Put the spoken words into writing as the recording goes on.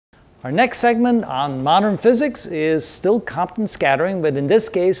Our next segment on modern physics is still Compton scattering, but in this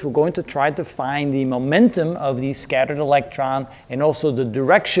case we're going to try to find the momentum of the scattered electron and also the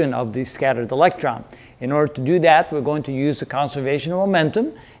direction of the scattered electron. In order to do that, we're going to use the conservation of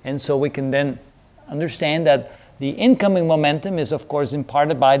momentum, and so we can then understand that the incoming momentum is of course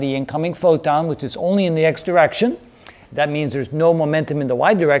imparted by the incoming photon, which is only in the x direction. That means there's no momentum in the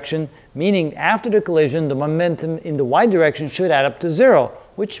y direction, meaning after the collision the momentum in the y direction should add up to 0.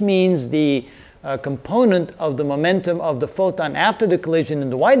 Which means the component of the momentum of the photon after the collision in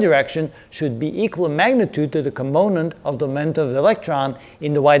the y direction should be equal in magnitude to the component of the momentum of the electron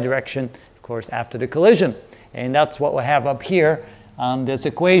in the y direction, of course, after the collision. And that's what we have up here on this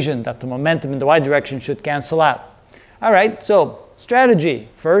equation, that the momentum in the y direction should cancel out. All right, so strategy.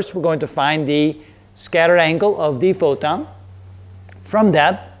 First, we're going to find the scatter angle of the photon. From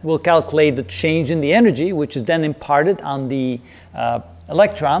that, we'll calculate the change in the energy, which is then imparted on the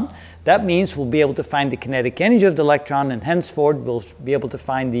electron. That means we'll be able to find the kinetic energy of the electron, and henceforth we'll be able to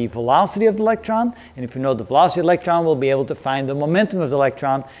find the velocity of the electron. And if we know the velocity of the electron, we'll be able to find the momentum of the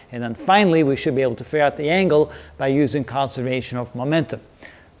electron. And then finally, we should be able to figure out the angle by using conservation of momentum.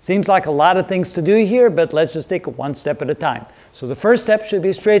 Seems like a lot of things to do here, but let's just take it one step at a time. So the first step should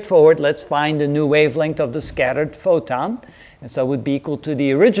be straightforward. Let's find the new wavelength of the scattered photon. And so it would be equal to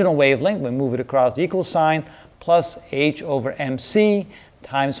the original wavelength. We move it across the equal sign, plus h over mc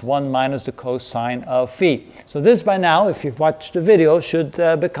times 1 minus the cosine of phi. So this by now, if you've watched the video, should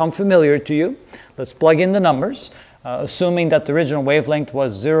become familiar to you. Let's plug in the numbers. Assuming that the original wavelength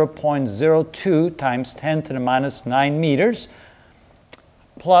was 0.02 times 10 to the minus 9 meters,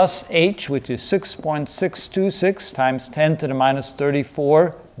 plus h, which is 6.626 times 10 to the minus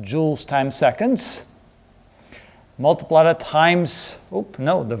 34 joules times seconds. Multiply that times,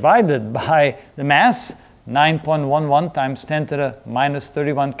 divided by the mass, 9.11 times 10 to the minus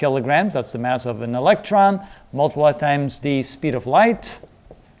 31 kilograms. That's the mass of an electron. Multiply times the speed of light.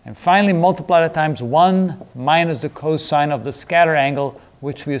 And finally, multiply that times 1 minus the cosine of the scatter angle,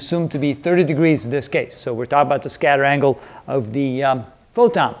 which we assume to be 30 degrees in this case. So we're talking about the scatter angle of the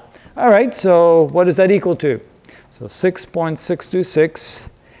photon. All right, so what does that equal to? So 6.626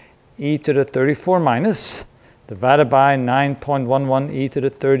 e to the 34 minus, divided by 9.11 e to the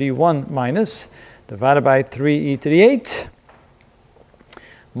 31 minus, divided by 3 e to the 8.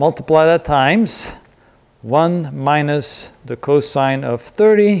 Multiply that times 1 minus the cosine of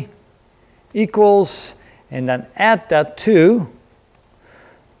 30 equals, and then add that to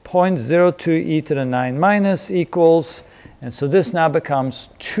 0.02 e to the 9 minus equals, and so this now becomes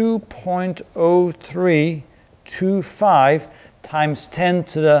 2.0325 times 10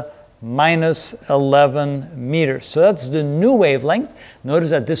 to the minus 11 meters. So that's the new wavelength.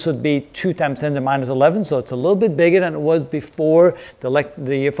 Notice that this would be 2 times 10 to the minus 11, so it's a little bit bigger than it was before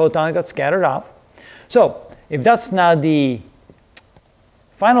the photon got scattered off. So if that's now the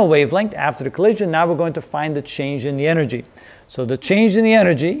final wavelength after the collision, now we're going to find the change in the energy. So the change in the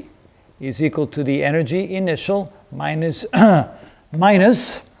energy is equal to the energy initial minus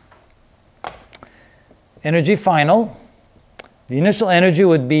energy final. The initial energy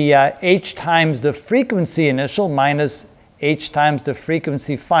would be h times the frequency initial minus h times the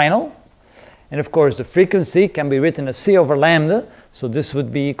frequency final. And of course, the frequency can be written as c over lambda. So this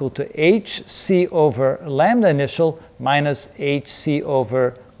would be equal to h c over lambda initial minus h c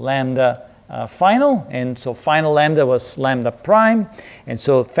over lambda final. And so final lambda was lambda prime. And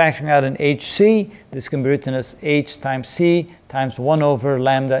so factoring out an hc, this can be written as h times c times 1 over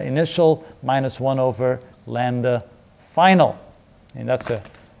lambda initial minus 1 over lambda final. And that's a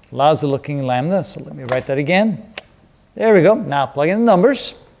lousy looking lambda, so let me write that again. There we go. Now plug in the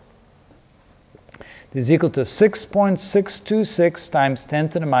numbers. This is equal to 6.626 times 10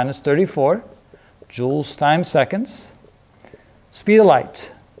 to the minus 34 joules times seconds. Speed of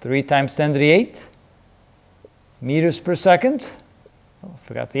light, 3 times 10 to the 8 meters per second. Oh,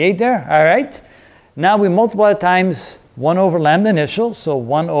 forgot the 8 there. All right. Now we multiply times 1 over lambda initial, so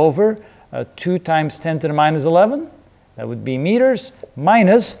 1 over 2 times 10 to the minus 11. That would be meters,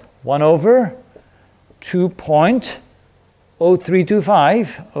 minus 1 over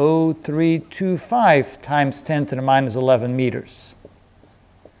 2.0325 times 10 to the minus 11 meters.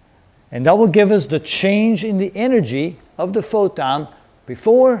 And that will give us the change in the energy of the photon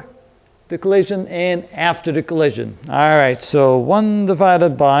before the collision and after the collision. All right, so 1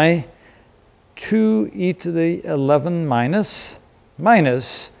 divided by 2 e to the 11 minus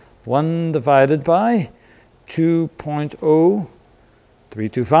 1 divided by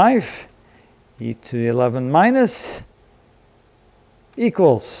 2.0325 e to the 11 minus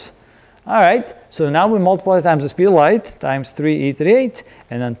equals All right, so now we multiply times the speed of light times 3e to the 8,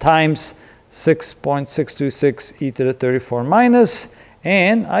 and then times 6.626 e to the 34 minus,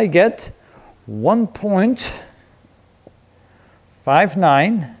 and I get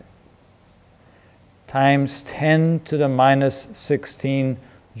 1.59 times 10 to the minus 16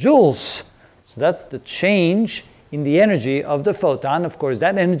 joules. So that's the change in the energy of the photon. Of course,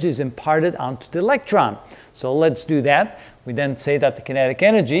 that energy is imparted onto the electron. So let's do that. We then say that the kinetic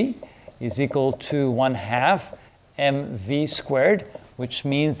energy is equal to 1/2 mv squared, which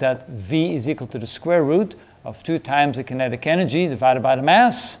means that v is equal to the square root of 2 times the kinetic energy divided by the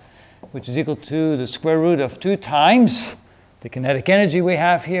mass, which is equal to the square root of 2 times the kinetic energy we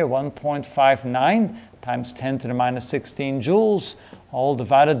have here, 1.59 times 10 to the minus 16 joules, all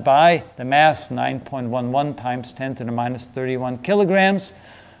divided by the mass, 9.11 times 10 to the minus 31 kilograms.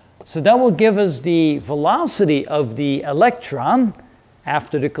 So that will give us the velocity of the electron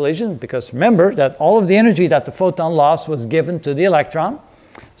after the collision, because remember that all of the energy that the photon lost was given to the electron.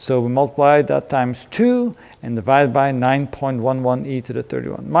 So we multiply that times 2 and divide by 9.11 e to the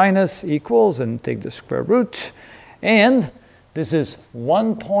 31 minus equals, and take the square root. And this is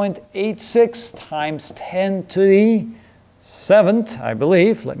 1.86 times 10 to the 7th, I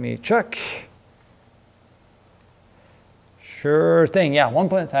believe. Let me check. Sure thing, yeah, 1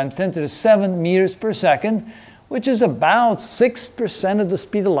 times 10 to the 7 meters per second, which is about 6% of the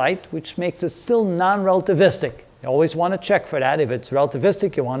speed of light, which makes it still non-relativistic. You always want to check for that. If it's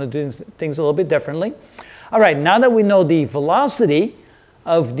relativistic, you want to do things a little bit differently. All right, now that we know the velocity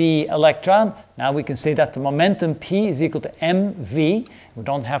of the electron, now we can say that the momentum P is equal to mv. We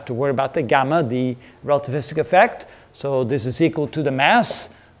don't have to worry about the gamma, the relativistic effect. So this is equal to the mass,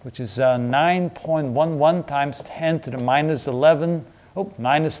 which is 9.11 times 10 to the minus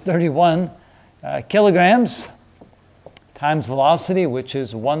 31 kilograms, times velocity, which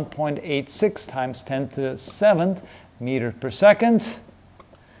is 1.86 times 10 to the 7th meter per second.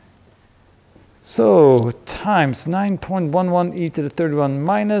 So times 9.11 e to the 31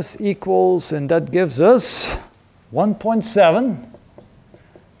 minus equals, and that gives us 1.7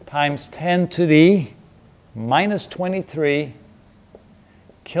 times 10 to the minus 23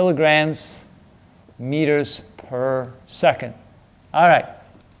 kilograms meters per second. All right.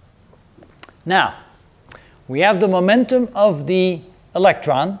 Now, we have the momentum of the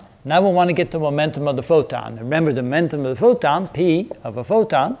electron. Now we want to get the momentum of the photon. Remember, the momentum of the photon, P of a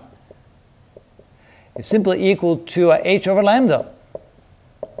photon, is simply equal to h over lambda.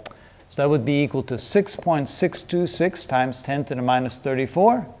 So that would be equal to 6.626 times 10 to the minus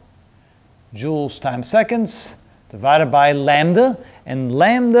 34 joules times seconds divided by lambda. And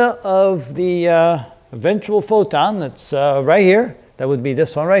lambda of the eventual photon, that's right here, that would be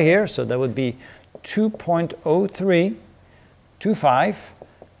this one right here. So that would be 2.0325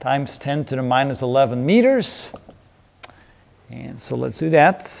 times 10 to the minus 11 meters. And so let's do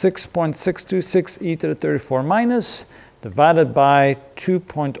that. 6.626 e to the 34 minus divided by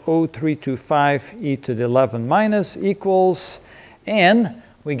 2.0325 e to the 11 minus equals, and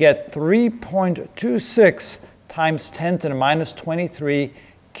we get 3.26 times 10 to the minus 23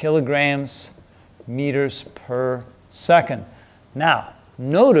 kilograms meters per second. Now,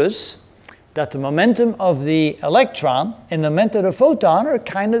 notice that the momentum of the electron and the momentum of the photon are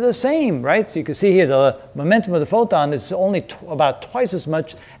kind of the same, right? So you can see here the momentum of the photon is only about twice as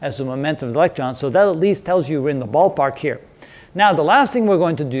much as the momentum of the electron, so that at least tells you we're in the ballpark here. Now, the last thing we're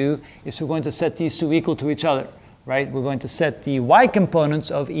going to do is we're going to set these two equal to each other, right? We're going to set the y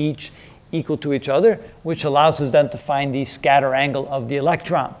components of each equal to each other, which allows us then to find the scatter angle of the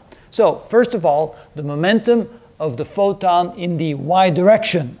electron. So, first of all, the momentum of the photon in the y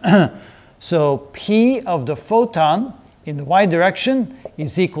direction. So P of the photon in the y direction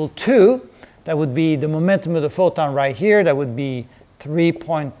is equal to, that would be the momentum of the photon right here, that would be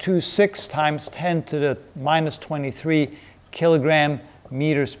 3.26 times 10 to the minus 23 kilogram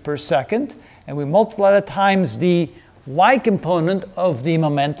meters per second. And we multiply that times the y component of the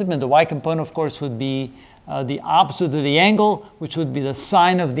momentum, and the y component, of course, would be the opposite of the angle, which would be the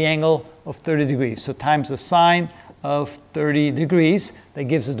sine of the angle of 30 degrees. So times the sine of 30 degrees, that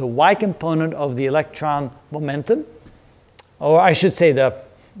gives us the y component of the electron momentum, or I should say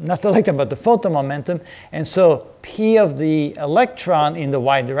not the electron, but the photon momentum. And so P of the electron in the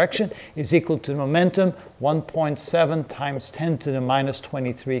y direction is equal to the momentum 1.7 times 10 to the minus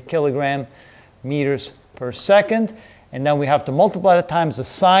 23 kilogram meters per second. And then we have to multiply that times the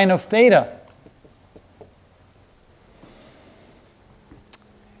sine of theta.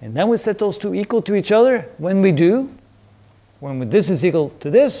 And then we set those two equal to each other. When we do, when this is equal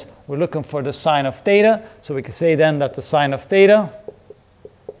to this, we're looking for the sine of theta. So we can say then that the sine of theta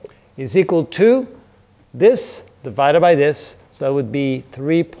is equal to this divided by this. So that would be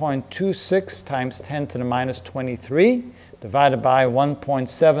 3.26 times 10 to the minus 23 divided by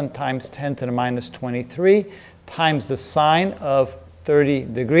 1.7 times 10 to the minus 23 times the sine of 30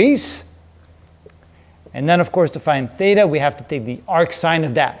 degrees. And then, of course, to find theta, we have to take the arc sine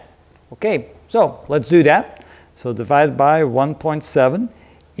of that. Okay, so let's do that. So divide by 1.7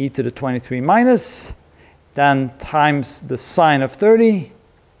 e to the 23 minus, then times the sine of 30.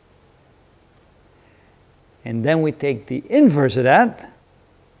 And then we take the inverse of that.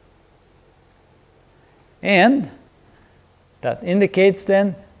 And that indicates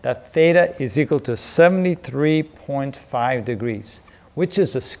then that theta is equal to 73.5 degrees, which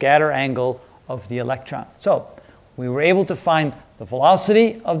is the scatter angle of the electron. So we were able to find the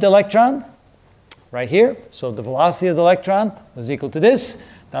velocity of the electron right here. So the velocity of the electron was equal to this.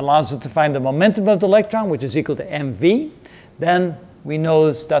 That allows us to find the momentum of the electron, which is equal to mv. Then we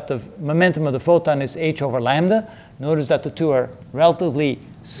notice that the momentum of the photon is h over lambda. Notice that the two are relatively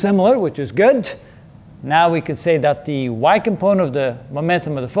similar, which is good. Now we could say that the y component of the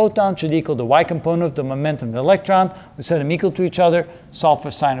momentum of the photon should equal the y component of the momentum of the electron. We set them equal to each other, solve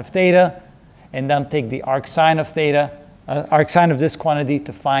for sine of theta, and then take the arc sine of theta, arc sine of this quantity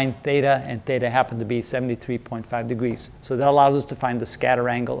to find theta, and theta happened to be 73.5 degrees. So that allows us to find the scatter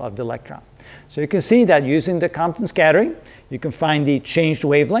angle of the electron. So you can see that using the Compton scattering, you can find the changed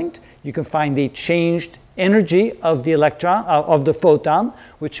wavelength, you can find the changed energy of the electron, of the photon,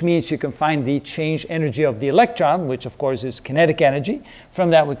 which means you can find the changed energy of the electron, which of course is kinetic energy. From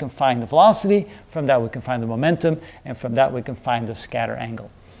that we can find the velocity, from that we can find the momentum, and from that we can find the scatter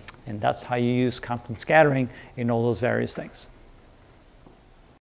angle. And that's how you use Compton scattering in all those various things.